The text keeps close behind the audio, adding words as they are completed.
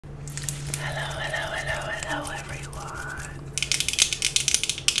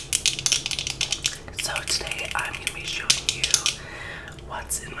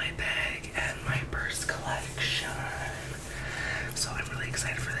what's in my bag and my purse collection. So I'm really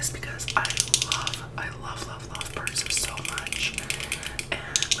excited for this because I love purses so much.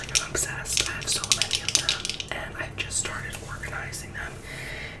 And like I'm obsessed. I have so many of them and I've just started organizing them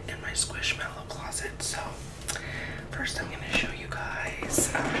in my Squishmallow closet. So first I'm going to show you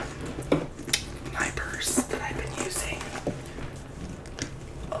guys my purse that I've been using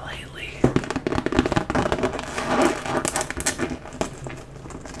lately.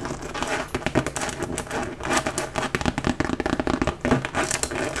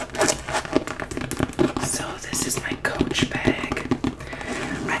 So this is my Coach bag.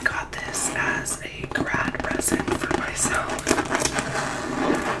 I got this as a grad present for myself.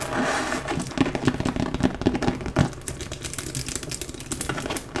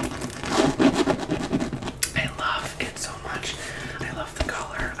 I love it so much. I love the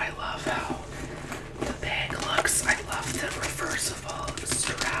color. I love how the bag looks. I love the reversible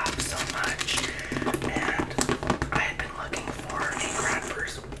strap so much. And I had been looking for a grad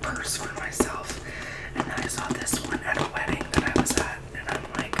purse for myself. And then I saw this one at a wedding that I was at. And I'm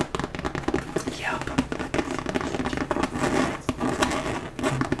like, yep.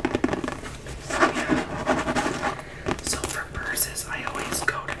 So for purses, I always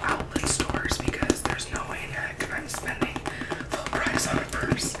go to outlet stores because there's no way in heck I'm spending full price on a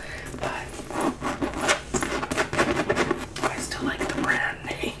purse. But I still like the brand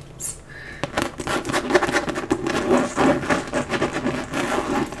names.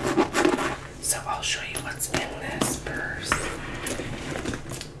 So I'll show you what's in this purse.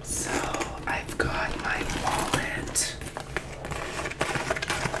 So I've got my wallet.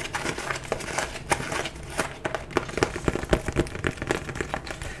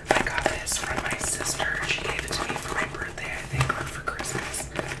 I got this from my sister. She gave it to me for my birthday, I think, or for Christmas.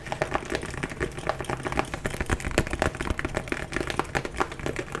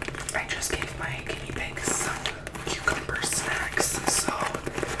 I just gave my guinea pigs some cucumber snacks, so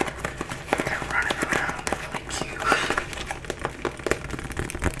they're running around really cute.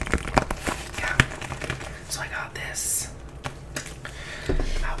 Yeah. So I got this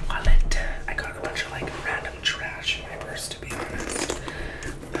wallet. I got a bunch of like random trash in my purse, to be honest.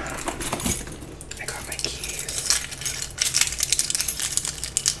 I got my keys.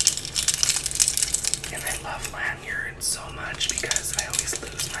 And I love lanyards so much because I always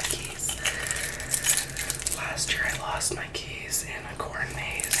lose my keys. Last year I lost my keys in a corn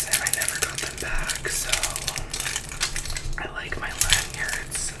maze and I never got them back, so I like my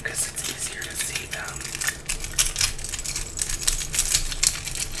lanyards because it's easier to see them.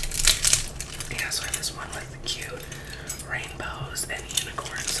 Yeah, so I have this one with the cute rainbows and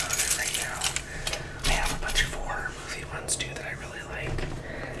unicorns on it right now. I have a bunch of horror movie ones too that I really like.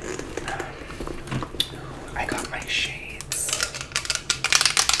 I got my shades.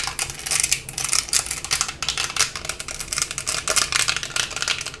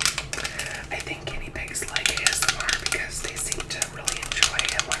 I think guinea pigs like ASMR because they seem to really enjoy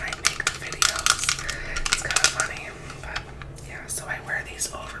it when I make the videos. It's kind of funny, but yeah, so I wear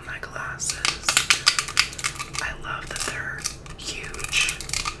these over my glasses. I love that they're huge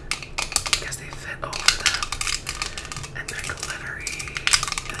because they fit over them and they're glittery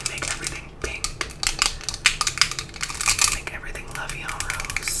and they make everything pink. Make everything lovey on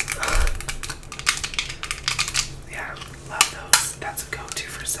rose. Yeah, love those. That's a go-to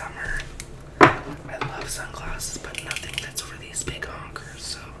for summer. I love sunglasses, but nothing that's over these big honkers,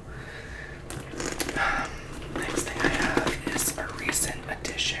 so. Next thing I have is a recent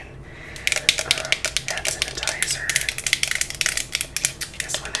addition hand sanitizer.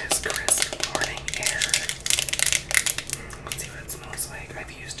 This one is Crisp Morning Air. Let's see what it smells like.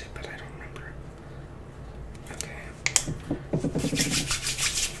 I've used it, but I don't remember. Okay.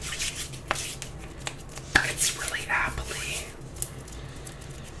 It's really appley.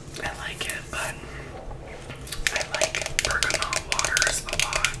 I like it, but I like bergamot waters a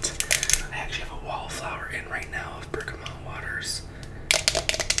lot. I actually have a wallflower in right now of bergamot waters.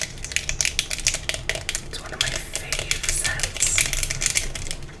 It's one of my fave scents.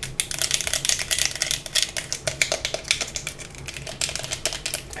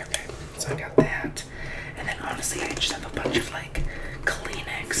 Okay, so I got that. And then honestly, I just have a bunch of like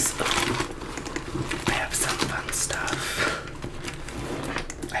Kleenex. I have some fun stuff.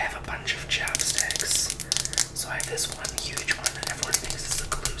 I have a bunch of chapsticks. So I have this one huge one that everyone thinks is a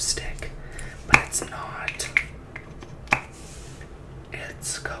glue stick, but it's not.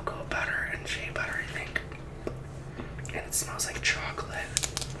 It's cocoa butter and shea butter, I think. And it smells like chocolate.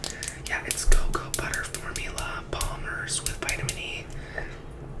 Yeah, it's cocoa butter formula, Palmer's with vitamin E,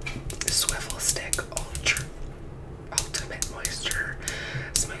 swivel stick, ultimate moisture,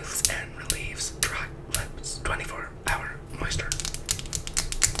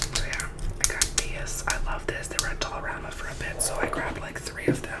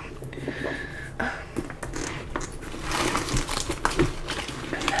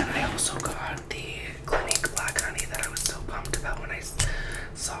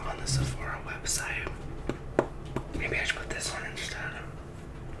 saw on the Sephora website. Maybe I should put this one instead.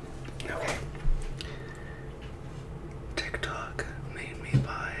 Okay. TikTok made me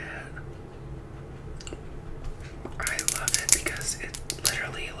buy it. I love it because it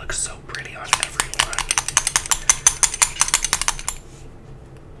literally looks so pretty on everyone.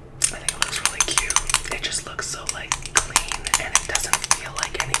 I think it looks really cute. It just looks so like clean and it doesn't feel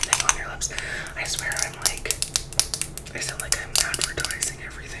like anything on your lips. I swear I'm like, I sound like I'm advertising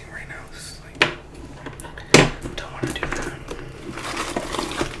everything right now. This is like, don't want to do that.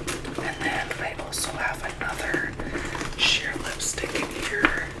 And then I also have another sheer lipstick in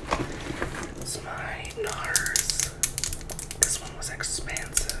here. It's my NARS. This one was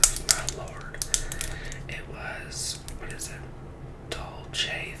expansive, my lord. It was, what is it?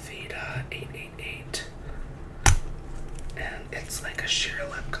 Dolce Vita 888. And it's like a sheer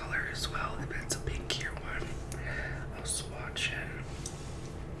lip color as well. It's a pinkier one. I'll swatch it.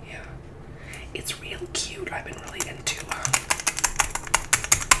 Yeah. It's real cute. I've been really into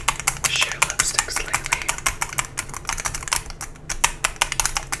sheer lipsticks lately.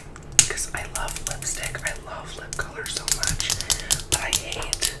 Because I love lipstick. I love lip color so much. But I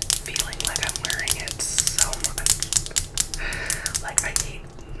hate feeling like I'm wearing it so much. Like I hate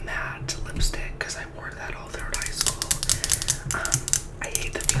matte lipstick because I wore that all throughout high school. I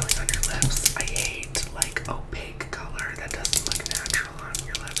hate the feeling on your lips. I hate like opaque color that doesn't look natural on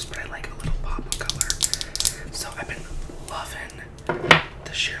your lips, but I like a little pop of color. So I've been loving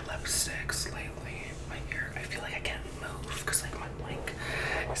the sheer lipsticks lately. My ear, I feel like I can't move because like my blink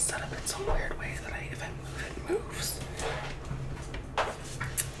is set up in some weird way that if I move it moves.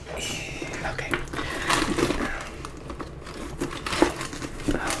 Okay.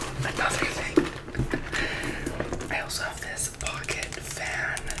 Another thing. I also have this pocket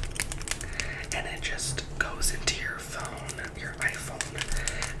fan, and it just goes into your phone, your iPhone,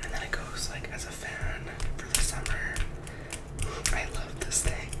 and then it goes like as a fan for the summer. I love this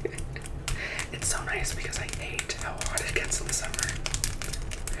thing. It's so nice because I hate how hot it gets in the summer.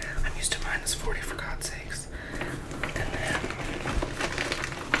 I'm used to -40 for God's sakes. And then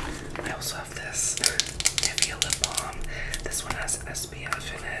I also have this Nivea lip balm. This one has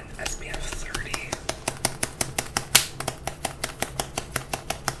SPF in it, SPF 30.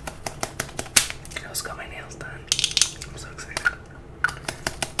 I also got my nails done. I'm so excited.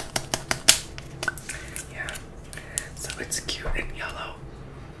 Yeah. So it's cute and yellow.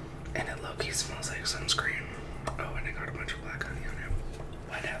 And it low-key smells like sunscreen. Oh, and I got a bunch of black honey on it.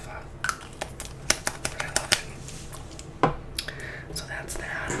 Whatever. But I love it. So that's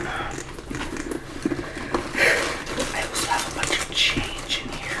that. I also have a bunch of change in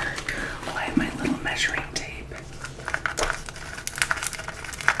here. Oh, I have my little measuring tape.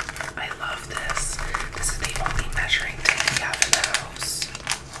 I love this. This is the only measuring tape we have in the house.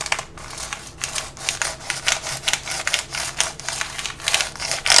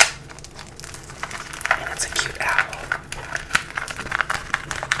 And it's a cute owl.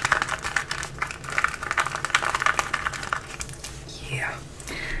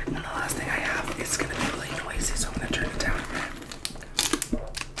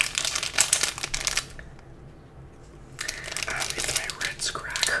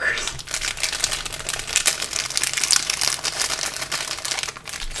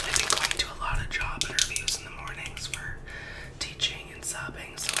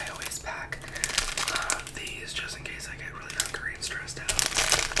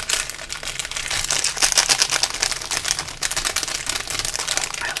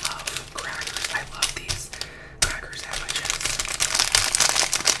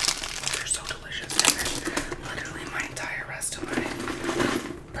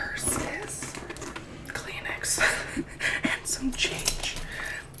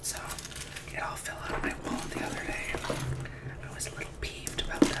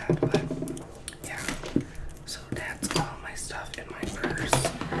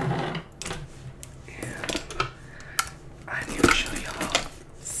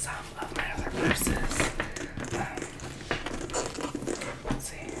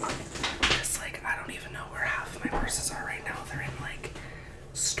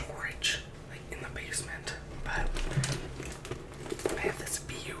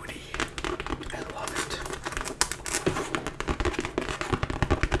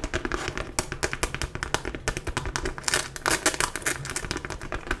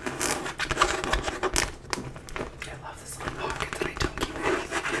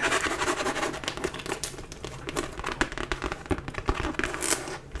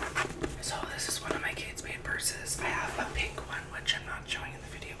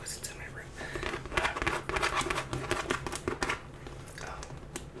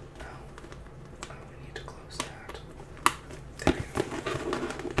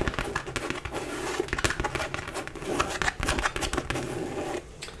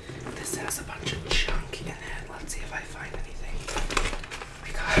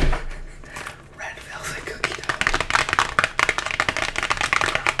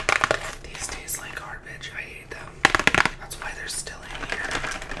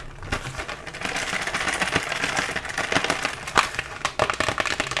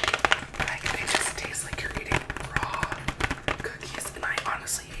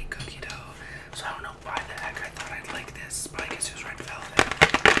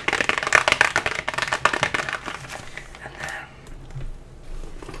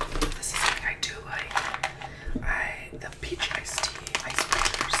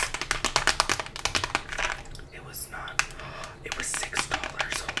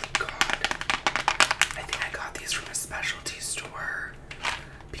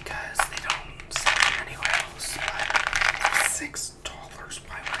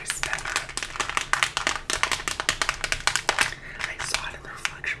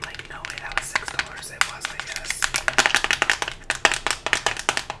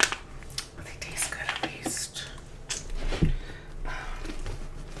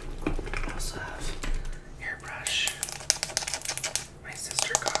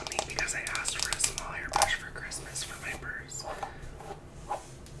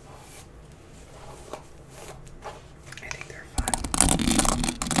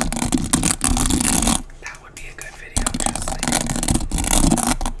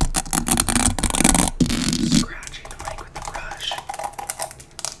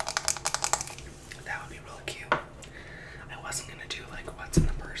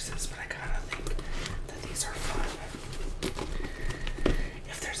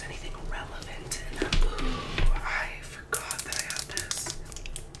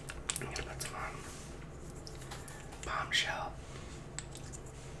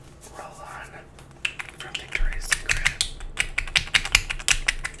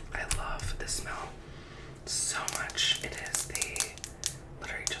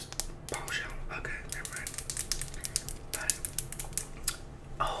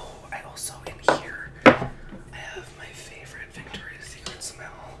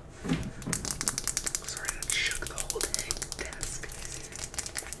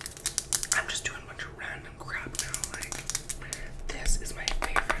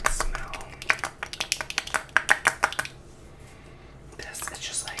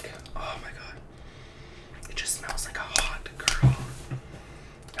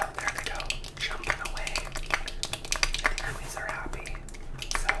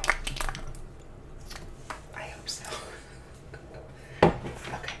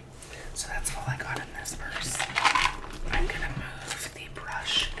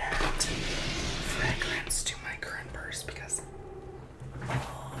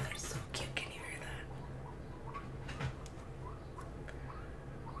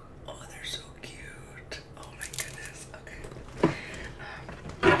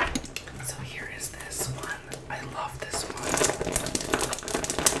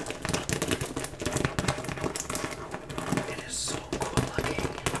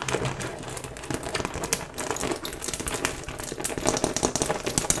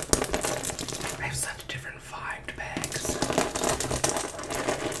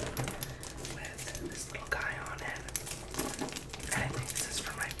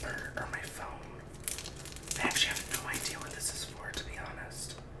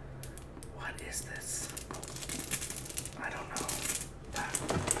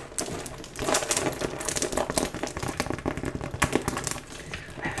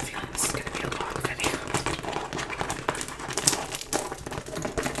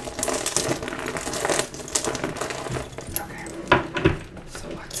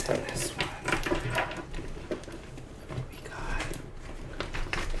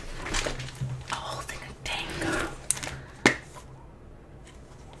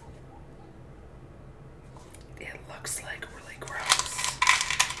 looks like really gross.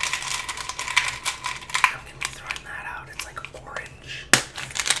 I'm gonna be throwing that out. It's like orange.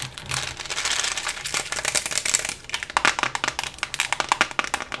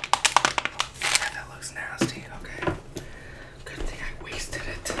 Yeah, that looks nasty. Okay. Good thing I wasted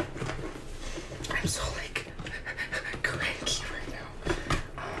it. I'm so like cranky right now.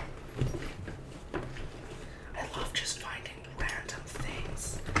 I love just finding random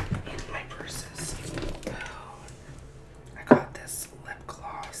things in my purses. Oh, I got this lip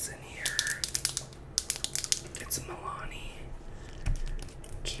gloss in here. It's Milani.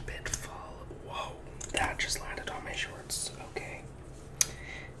 Keep it full. Whoa, that just landed on my shorts. Okay.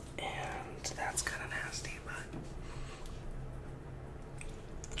 And that's kind of nasty, but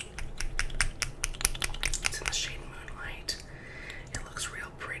it's in the shade Moonlight. It looks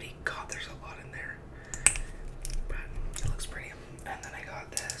real pretty. God, there's a lot in there. But it looks pretty. And then I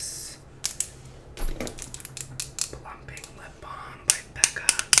got this Plumping Lip Balm by Becca.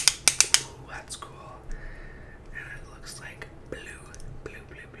 Ooh, that's cool. And it looks like blue.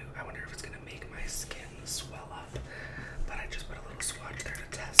 I wonder if it's gonna make my skin swell up. But I just put a little swatch there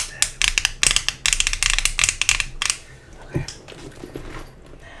to test it. Okay.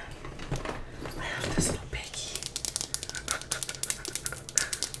 I have this little piggy.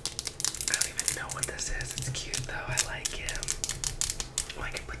 I don't even know what this is. It's cute though. I like him. Oh, I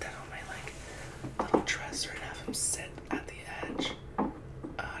can put that on my like little dresser and have him sit at the edge.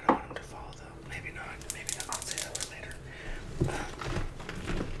 I don't want him to fall though. Maybe not. Maybe not. I'll say that for later.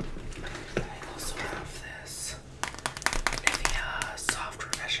 I also have this Nivea Soft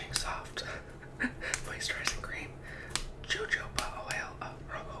Refreshing Soft Moisturizing Cream, jojoba oil,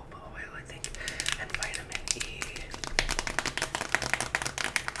 jojoba oil, I think, and vitamin E.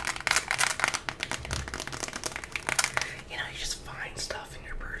 You know, you just find stuff in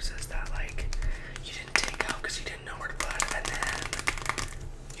your purses that like you didn't take out because you didn't know where to put, and then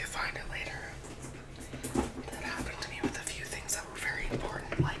you find it later. That happened to me with a few things that were very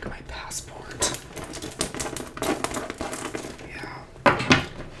important, like my passport. Yeah.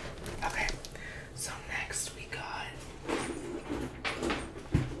 Okay. So next we got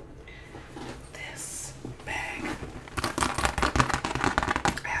this bag.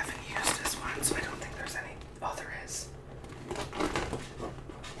 I haven't used this one, so I don't think there's any. Oh, there is.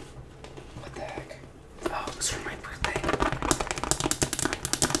 What the heck? Oh, it was for my birthday.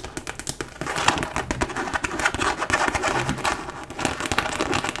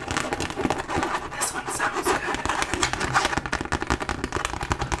 This one sounds good.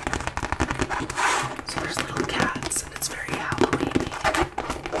 So there's